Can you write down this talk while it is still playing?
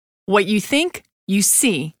What you think, you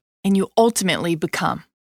see, and you ultimately become.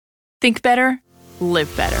 Think better,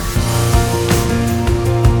 live better.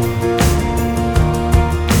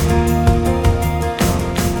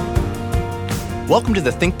 Welcome to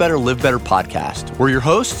the Think Better, Live Better podcast. We're your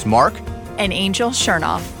hosts, Mark And Angel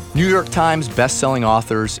Chernoff. New York Times best-selling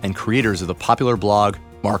authors and creators of the popular blog,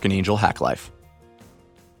 Mark and Angel Hack Life.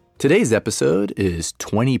 Today's episode is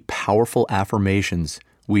 20 powerful affirmations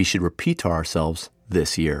we should repeat to ourselves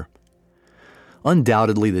this year.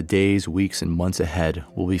 Undoubtedly, the days, weeks, and months ahead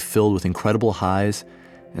will be filled with incredible highs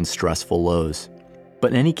and stressful lows. But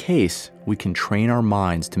in any case, we can train our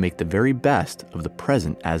minds to make the very best of the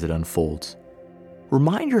present as it unfolds.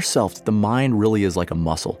 Remind yourself that the mind really is like a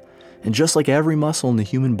muscle, and just like every muscle in the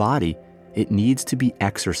human body, it needs to be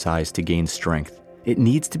exercised to gain strength. It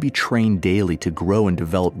needs to be trained daily to grow and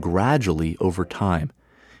develop gradually over time.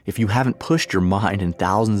 If you haven't pushed your mind in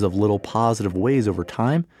thousands of little positive ways over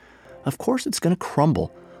time, of course it's going to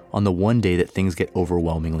crumble on the one day that things get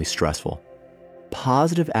overwhelmingly stressful.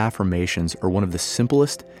 Positive affirmations are one of the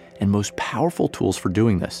simplest and most powerful tools for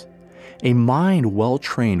doing this. A mind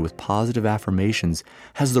well-trained with positive affirmations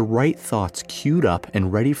has the right thoughts queued up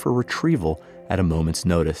and ready for retrieval at a moment's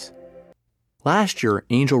notice. Last year,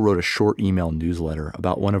 Angel wrote a short email newsletter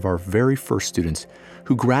about one of our very first students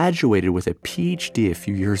who graduated with a PhD a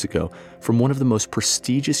few years ago from one of the most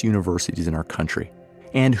prestigious universities in our country,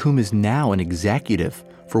 and whom is now an executive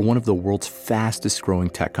for one of the world's fastest-growing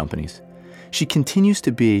tech companies. She continues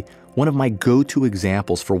to be one of my go-to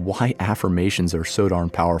examples for why affirmations are so darn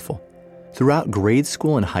powerful. Throughout grade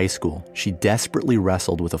school and high school, she desperately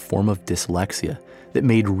wrestled with a form of dyslexia that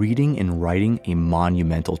made reading and writing a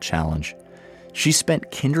monumental challenge. She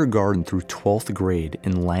spent kindergarten through 12th grade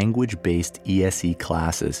in language-based ESE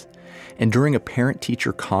classes. And during a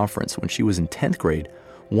parent-teacher conference when she was in 10th grade,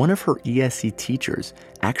 one of her ESE teachers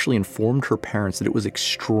actually informed her parents that it was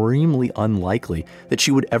extremely unlikely that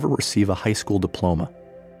she would ever receive a high school diploma.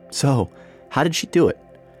 So, how did she do it?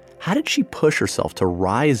 How did she push herself to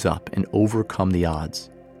rise up and overcome the odds?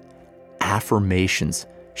 Affirmations,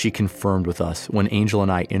 she confirmed with us when Angel and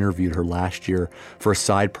I interviewed her last year for a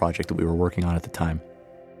side project that we were working on at the time.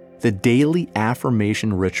 The daily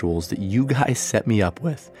affirmation rituals that you guys set me up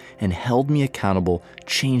with and held me accountable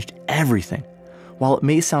changed everything. While it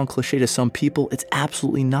may sound cliche to some people, it's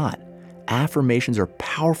absolutely not. Affirmations are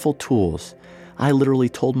powerful tools. I literally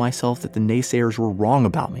told myself that the naysayers were wrong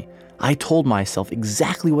about me. I told myself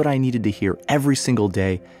exactly what I needed to hear every single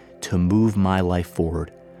day to move my life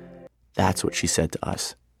forward. That's what she said to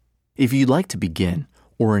us. If you'd like to begin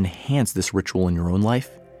or enhance this ritual in your own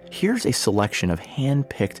life, here's a selection of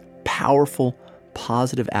hand-picked, powerful,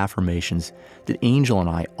 positive affirmations that Angel and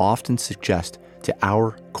I often suggest to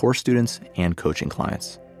our core students and coaching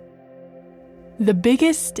clients. The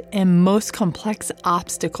biggest and most complex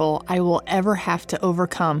obstacle I will ever have to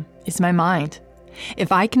overcome is my mind.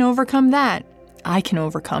 If I can overcome that, I can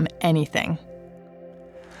overcome anything.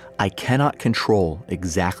 I cannot control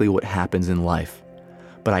exactly what happens in life,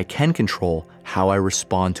 but I can control how I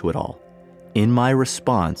respond to it all. In my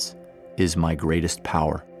response is my greatest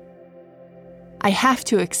power. I have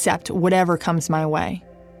to accept whatever comes my way,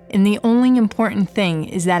 and the only important thing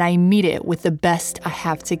is that I meet it with the best I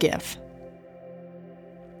have to give.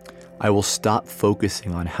 I will stop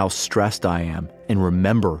focusing on how stressed I am and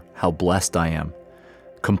remember how blessed I am.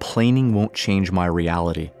 Complaining won't change my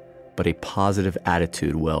reality, but a positive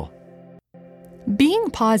attitude will. Being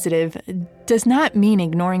positive does not mean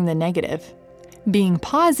ignoring the negative. Being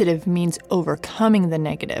positive means overcoming the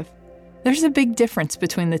negative. There's a big difference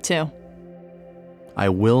between the two. I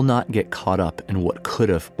will not get caught up in what could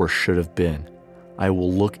have or should have been. I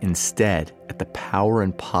will look instead at the power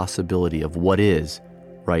and possibility of what is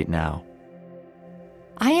right now.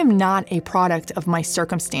 I am not a product of my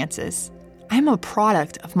circumstances. I'm a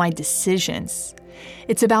product of my decisions.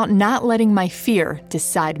 It's about not letting my fear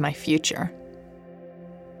decide my future.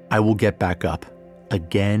 I will get back up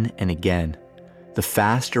again and again. The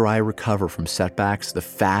faster I recover from setbacks, the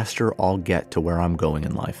faster I'll get to where I'm going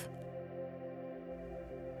in life.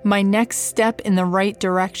 My next step in the right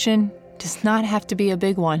direction does not have to be a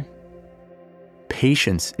big one.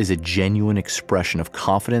 Patience is a genuine expression of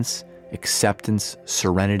confidence, acceptance,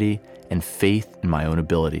 serenity, and faith in my own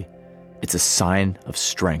ability. It's a sign of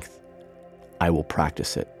strength. I will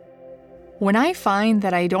practice it. When I find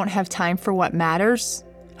that I don't have time for what matters,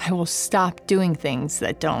 I will stop doing things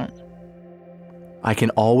that don't. I can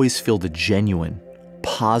always feel the genuine,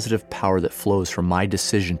 positive power that flows from my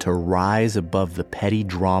decision to rise above the petty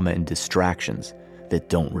drama and distractions that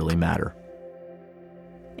don't really matter.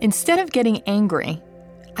 Instead of getting angry,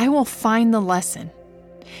 I will find the lesson.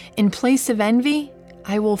 In place of envy,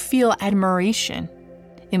 I will feel admiration.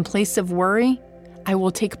 In place of worry, I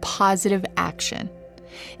will take positive action.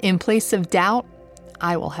 In place of doubt,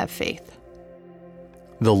 I will have faith.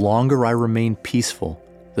 The longer I remain peaceful,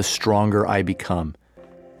 the stronger I become.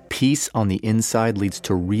 Peace on the inside leads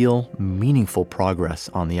to real, meaningful progress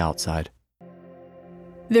on the outside.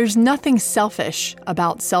 There's nothing selfish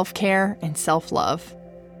about self-care and self-love.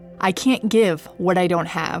 I can't give what I don't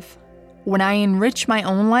have. When I enrich my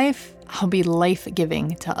own life, I'll be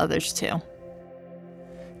life-giving to others too.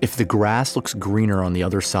 If the grass looks greener on the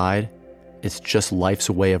other side, it's just life's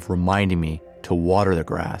way of reminding me to water the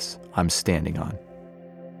grass I'm standing on.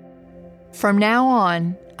 From now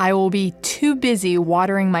on, I will be too busy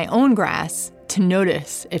watering my own grass to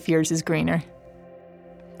notice if yours is greener.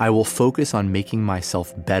 I will focus on making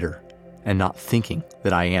myself better and not thinking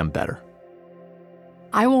that I am better.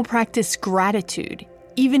 I will practice gratitude,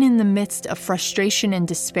 even in the midst of frustration and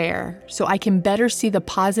despair, so I can better see the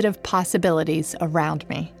positive possibilities around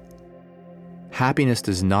me. Happiness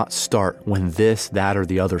does not start when this, that, or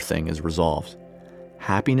the other thing is resolved.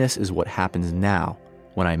 Happiness is what happens now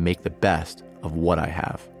when I make the best of what I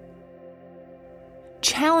have.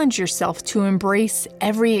 Challenge yourself to embrace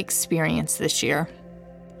every experience this year.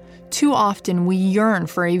 Too often we yearn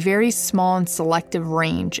for a very small and selective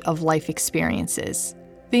range of life experiences.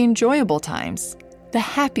 The enjoyable times, the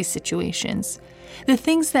happy situations, the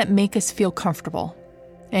things that make us feel comfortable.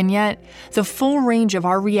 And yet, the full range of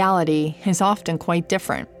our reality is often quite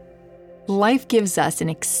different. Life gives us an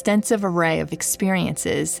extensive array of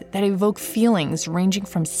experiences that evoke feelings ranging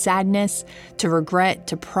from sadness to regret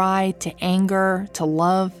to pride to anger to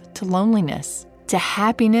love to loneliness to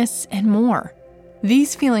happiness and more.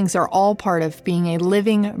 These feelings are all part of being a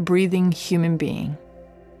living, breathing human being.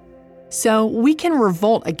 So we can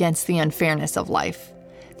revolt against the unfairness of life,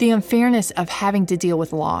 the unfairness of having to deal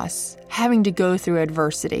with loss, having to go through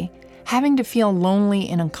adversity, having to feel lonely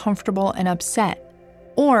and uncomfortable and upset.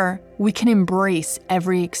 Or we can embrace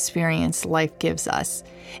every experience life gives us,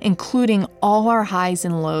 including all our highs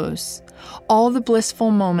and lows, all the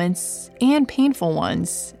blissful moments and painful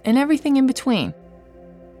ones, and everything in between.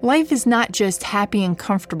 Life is not just happy and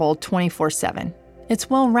comfortable 24/7. It's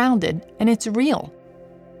well-rounded and it's real.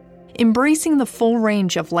 Embracing the full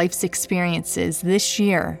range of life's experiences this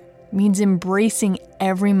year means embracing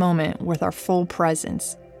every moment with our full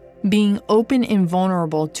presence, being open and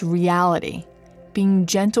vulnerable to reality, being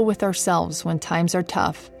gentle with ourselves when times are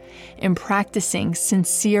tough, and practicing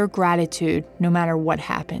sincere gratitude no matter what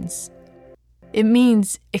happens. It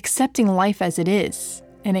means accepting life as it is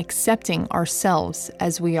and accepting ourselves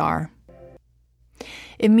as we are.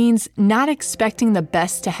 It means not expecting the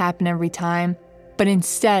best to happen every time, but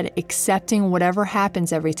instead accepting whatever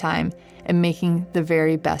happens every time and making the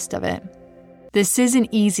very best of it. This isn't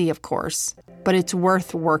easy, of course, but it's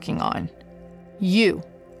worth working on. You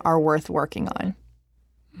are worth working on.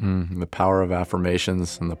 The power of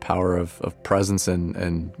affirmations and the power of presence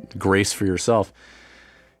and grace for yourself.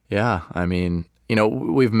 Yeah, I mean,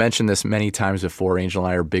 we've mentioned this many times before. Angel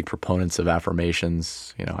and I are big proponents of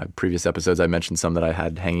affirmations. In previous episodes, I mentioned some that I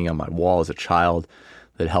had hanging on my wall as a child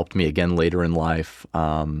that helped me again later in life.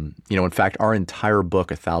 In fact, our entire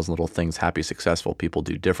book, 1,000 Little Things Happy, Successful People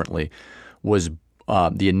Do Differently, was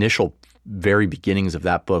the initial very beginnings of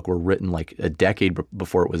that book were written like a decade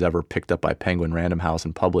before it was ever picked up by Penguin Random House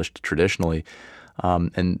and published traditionally.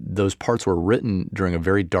 And those parts were written during a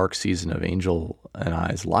very dark season of Angel and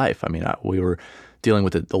I's life. I mean, we were dealing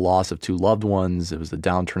with the loss of two loved ones. It was the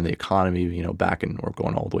downturn of the economy, we're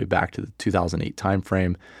going all the way back to the 2008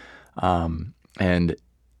 timeframe. And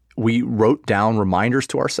we wrote down reminders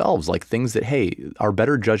to ourselves, like things that, hey, our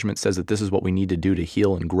better judgment says that this is what we need to do to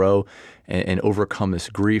heal and grow and overcome this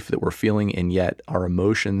grief that we're feeling. And yet our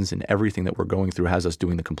emotions and everything that we're going through has us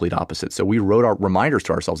doing the complete opposite. So we wrote our reminders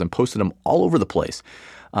to ourselves and posted them all over the place.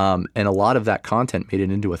 And a lot of that content made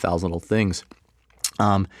it into 1,000 Little Things.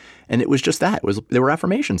 And it was just that. They were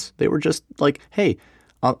affirmations. They were just like, hey,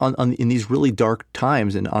 in these really dark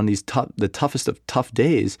times and on these the toughest of tough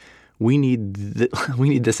days, we need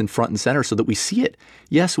this in front and center so that we see it.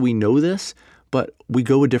 Yes, we know this, but we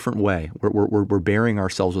go a different way. We're bearing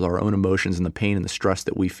ourselves with our own emotions and the pain and the stress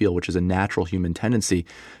that we feel, which is a natural human tendency.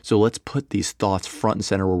 So let's put these thoughts front and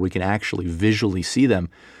center where we can actually visually see them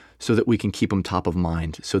so that we can keep them top of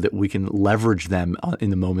mind, so that we can leverage them in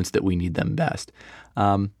the moments that we need them best.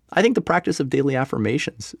 I think the practice of daily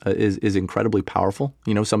affirmations is incredibly powerful.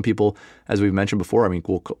 Some people, as we've mentioned before,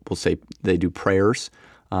 we'll say they do prayers,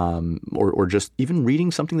 or just even reading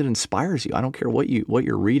something that inspires you. I don't care what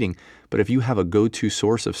you're reading, but if you have a go-to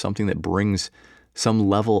source of something that brings some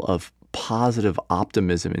level of positive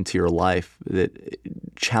optimism into your life that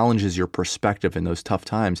challenges your perspective in those tough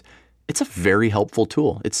times, it's a very helpful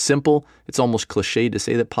tool. It's simple. It's almost cliched to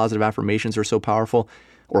say that positive affirmations are so powerful,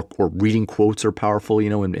 or reading quotes are powerful,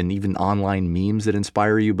 and even online memes that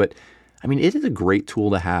inspire you. But I mean, it is a great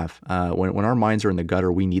tool to have. When our minds are in the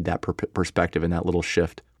gutter, we need that perspective and that little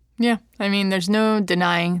shift. Yeah. I mean, there's no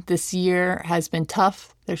denying this year has been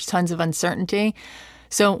tough. There's tons of uncertainty.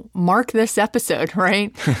 So mark this episode,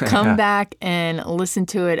 right? Come back and listen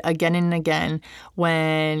to it again and again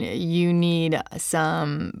when you need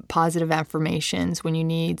some positive affirmations, when you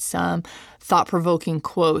need some thought-provoking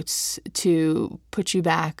quotes to put you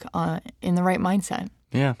back in the right mindset.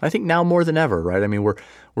 Yeah, I think now more than ever, right? I mean,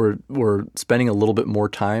 we're spending a little bit more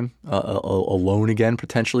time alone again,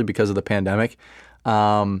 potentially because of the pandemic.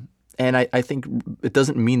 And I think it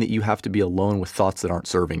doesn't mean that you have to be alone with thoughts that aren't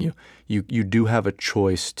serving you. You do have a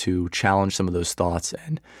choice to challenge some of those thoughts.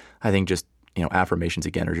 And I think just, affirmations,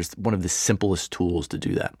 again, are just one of the simplest tools to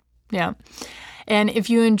do that. Yeah. And if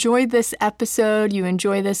you enjoyed this episode, you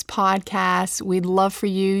enjoy this podcast, we'd love for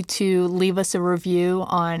you to leave us a review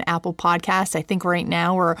on Apple Podcasts. I think right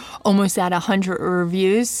now we're almost at 100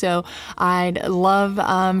 reviews. So I'd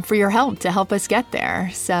love for your help to help us get there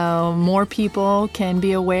so more people can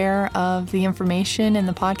be aware of the information in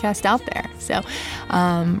the podcast out there. So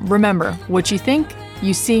remember, what you think,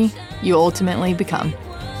 you see, you ultimately become.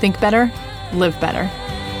 Think better, live better.